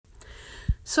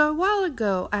So a while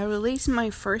ago, I released my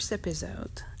first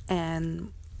episode,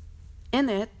 and in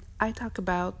it, I talk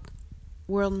about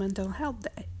World Mental Health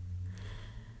Day.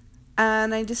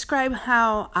 And I describe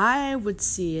how I would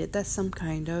see it as some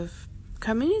kind of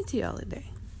community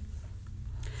holiday.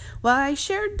 Well, I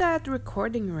shared that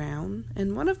recording around,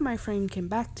 and one of my friends came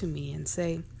back to me and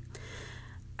say,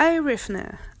 "Hey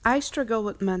Rifna, I struggle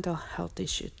with mental health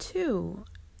issue too.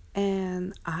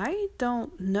 And I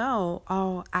don't know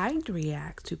how I'd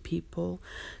react to people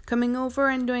coming over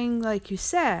and doing like you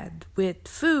said, with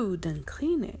food and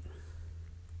cleaning."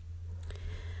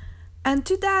 And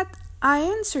to that, I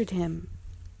answered him,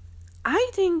 "I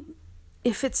think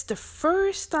if it's the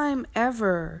first time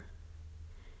ever,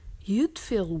 you'd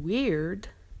feel weird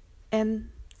and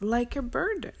like a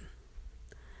burden."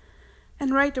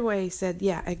 And right away he said,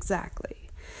 "Yeah, exactly."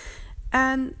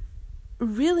 And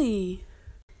really,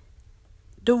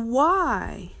 the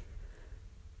why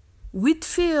we'd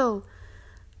feel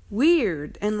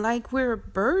weird and like we're a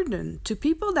burden to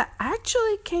people that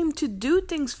actually came to do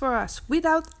things for us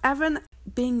without even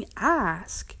being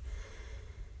asked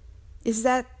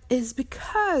is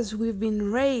because we've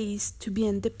been raised to be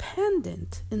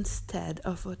independent instead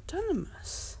of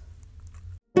autonomous.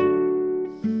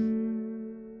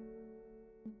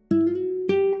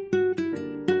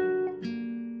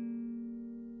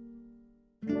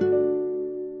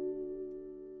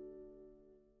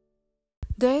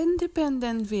 The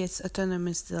independent vs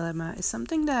autonomous dilemma is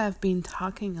something that I've been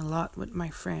talking a lot with my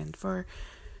friend for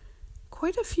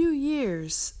quite a few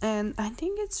years, and I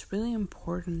think it's really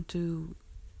important to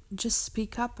just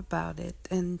speak up about it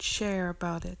and share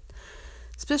about it,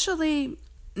 especially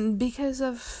because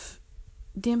of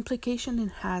the implication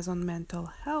it has on mental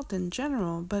health in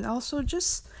general, but also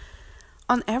just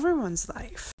on everyone's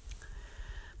life.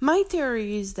 My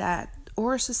theory is that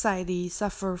our society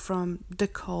suffer from the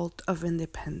cult of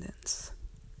independence.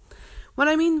 What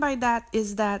I mean by that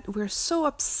is that we're so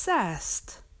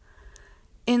obsessed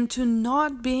into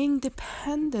not being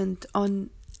dependent on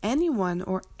anyone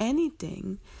or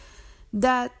anything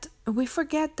that we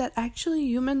forget that actually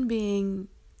human beings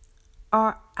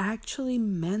are actually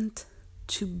meant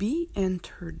to be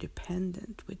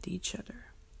interdependent with each other.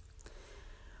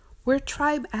 We're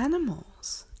tribe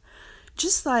animals,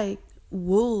 just like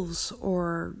wolves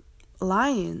or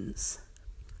lions.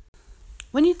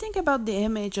 When you think about the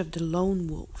image of the lone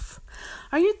wolf,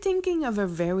 are you thinking of a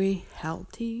very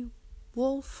healthy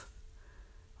wolf?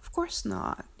 Of course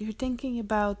not. You're thinking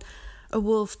about a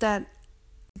wolf that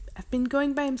has been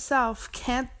going by himself,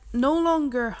 can't no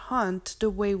longer hunt the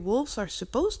way wolves are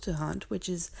supposed to hunt, which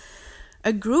is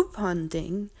a group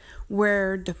hunting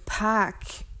where the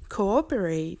pack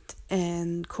cooperate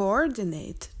and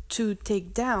coordinate to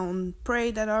take down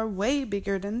prey that are way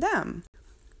bigger than them.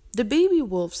 The baby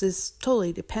wolves is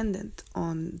totally dependent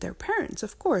on their parents,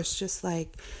 of course, just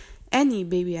like any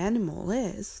baby animal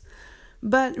is.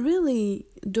 But really,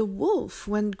 the wolf,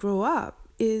 when it grow up,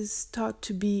 is taught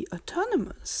to be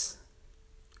autonomous.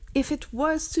 If it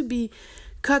was to be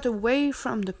cut away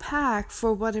from the pack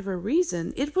for whatever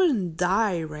reason, it wouldn't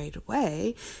die right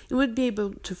away. It would be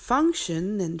able to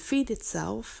function and feed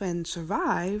itself and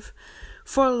survive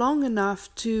for long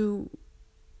enough to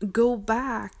go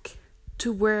back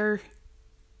to where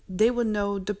they would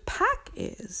know the pack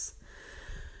is.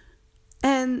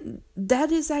 And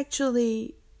that is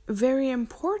actually very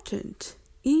important.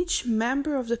 Each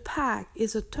member of the pack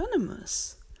is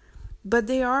autonomous, but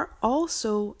they are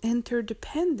also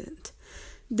interdependent.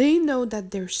 They know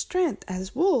that their strength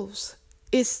as wolves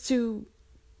is to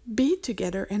be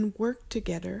together and work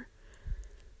together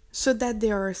so that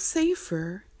they are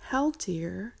safer,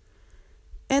 healthier,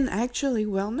 and actually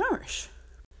well nourished.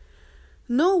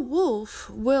 No wolf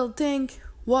will think,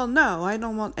 "Well, no, I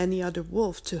don't want any other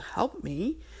wolf to help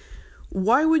me.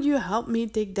 Why would you help me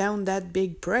take down that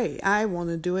big prey? I want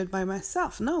to do it by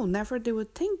myself." No, never they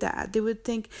would think that. They would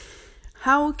think,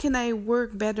 "How can I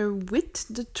work better with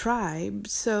the tribe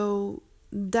so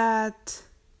that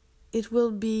it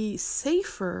will be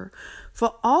safer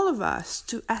for all of us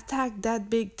to attack that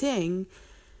big thing?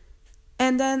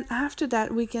 And then after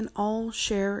that, we can all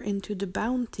share into the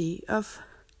bounty of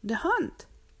the hunt."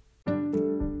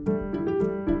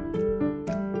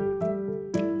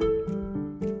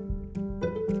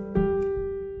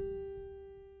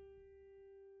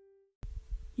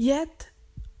 Yet,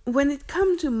 when it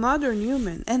comes to modern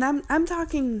human, and I'm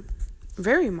talking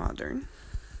very modern,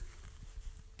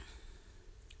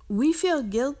 we feel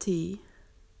guilty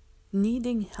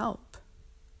needing help.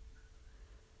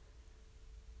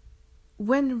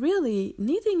 When really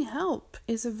needing help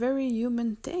is a very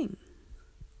human thing.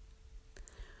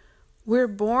 we're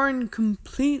born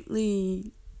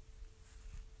completely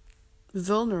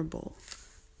vulnerable,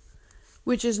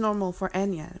 which is normal for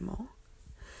any animal.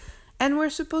 And we're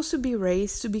supposed to be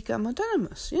raised to become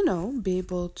autonomous, be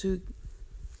able to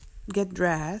get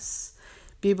dressed,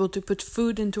 be able to put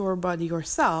food into our body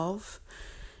ourselves,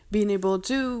 being able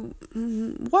to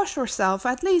wash ourselves,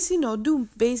 at least, do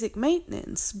basic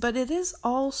maintenance. But it is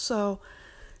also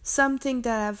something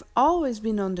that have always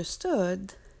been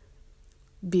understood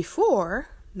before,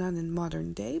 not in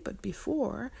modern day, but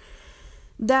before,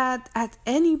 that at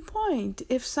any point,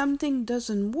 if something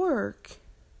doesn't work,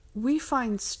 we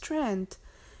find strength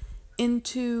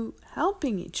into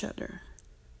helping each other.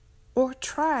 Or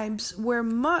tribes were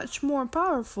much more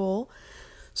powerful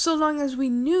so long as we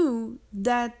knew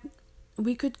that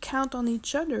we could count on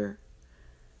each other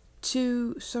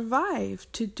to survive,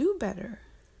 to do better.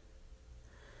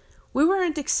 We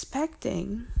weren't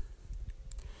expecting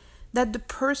that the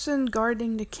person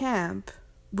guarding the camp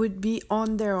would be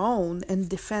on their own and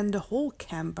defend the whole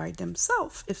camp by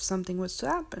themselves if something was to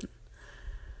happen.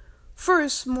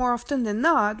 First, more often than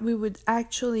not, we would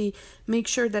actually make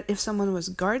sure that if someone was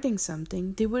guarding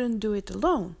something, they wouldn't do it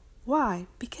alone. Why?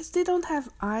 Because they don't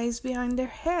have eyes behind their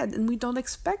head and we don't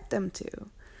expect them to.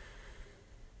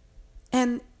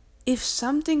 And if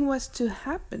something was to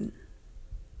happen,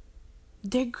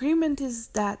 the agreement is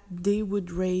that they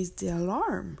would raise the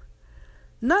alarm,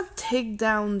 not take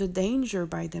down the danger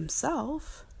by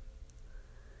themselves.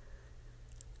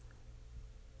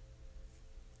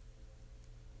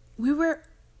 We were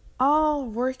all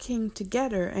working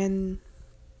together, and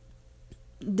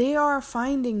they are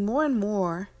finding more and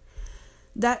more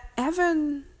that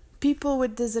even people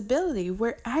with disability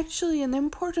were actually an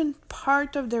important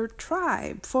part of their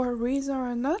tribe for a reason or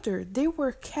another. They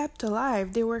were kept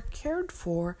alive, they were cared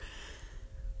for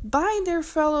by their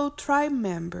fellow tribe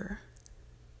member.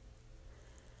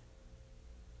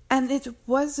 And it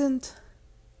wasn't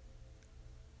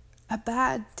a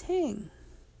bad thing.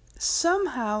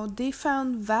 Somehow they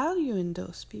found value in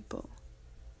those people.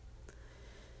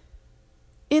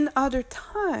 In other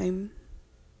time,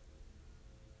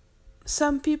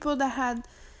 some people that had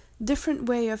different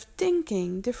way of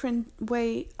thinking, different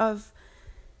way of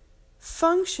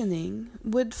functioning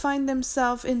would find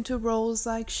themselves into roles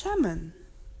like shaman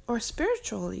or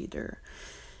spiritual leader,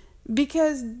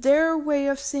 because their way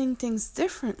of seeing things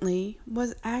differently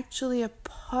was actually a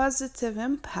positive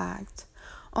impact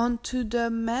onto the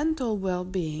mental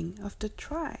well-being of the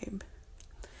tribe.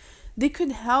 They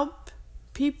could help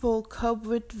people cope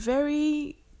with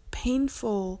very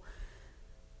painful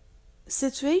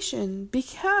situation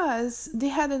because they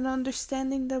had an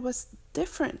understanding that was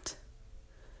different.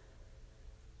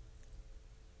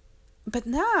 But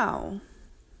now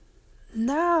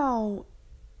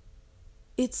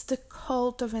it's the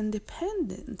cult of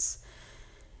independence.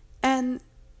 And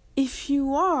if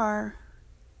you are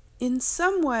in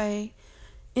some way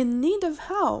in need of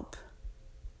help,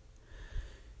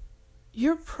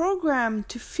 you're programmed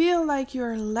to feel like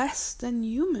you're less than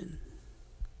human,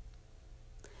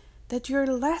 that you're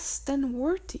less than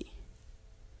worthy,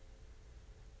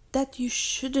 that you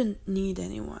shouldn't need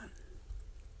anyone.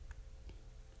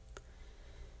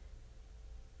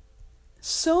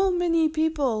 So many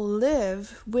people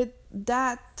live with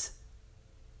that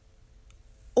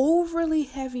overly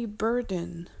heavy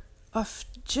burden of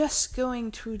just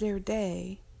going through their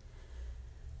day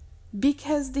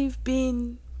because they've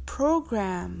been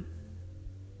programmed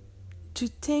to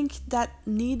think that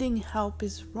needing help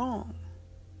is wrong.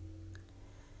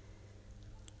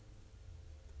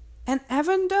 And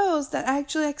even those that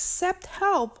actually accept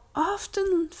help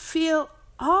often feel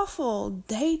awful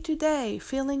day to day,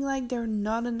 feeling like they're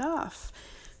not enough,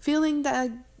 feeling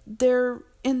that they're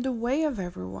in the way of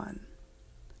everyone.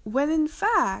 When in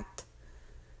fact,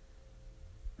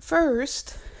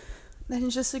 first,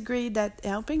 let's just agree that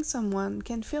helping someone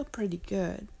can feel pretty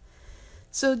good.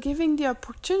 So giving the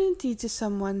opportunity to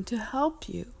someone to help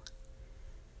you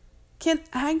can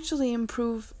actually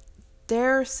improve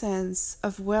their sense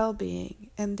of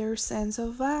well-being and their sense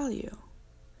of value.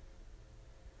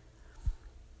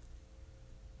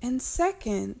 And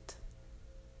second,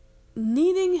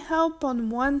 needing help on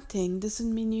one thing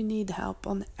doesn't mean you need help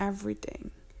on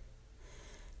everything.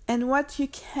 And what you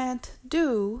can't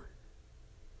do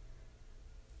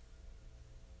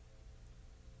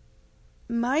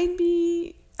might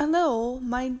be a little,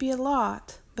 might be a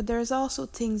lot, but there's also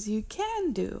things you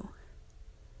can do,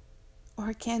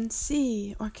 or can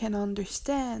see, or can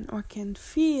understand, or can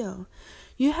feel.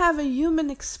 You have a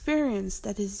human experience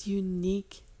that is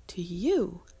unique to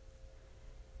you.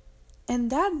 And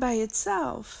that by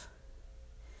itself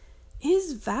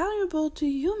is valuable to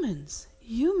humans.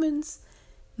 Humans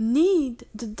need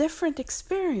the different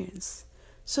experience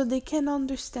so they can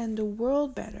understand the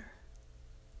world better.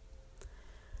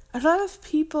 A lot of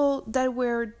people that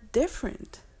were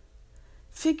different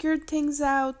figured things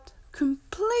out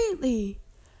completely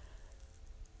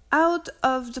out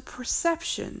of the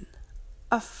perception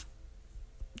of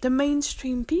the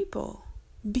mainstream people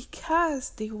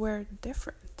because they were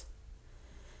different.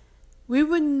 We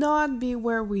would not be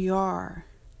where we are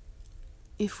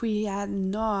if we had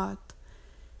not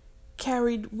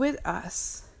carried with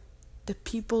us the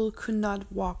people who could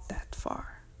not walk that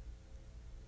far.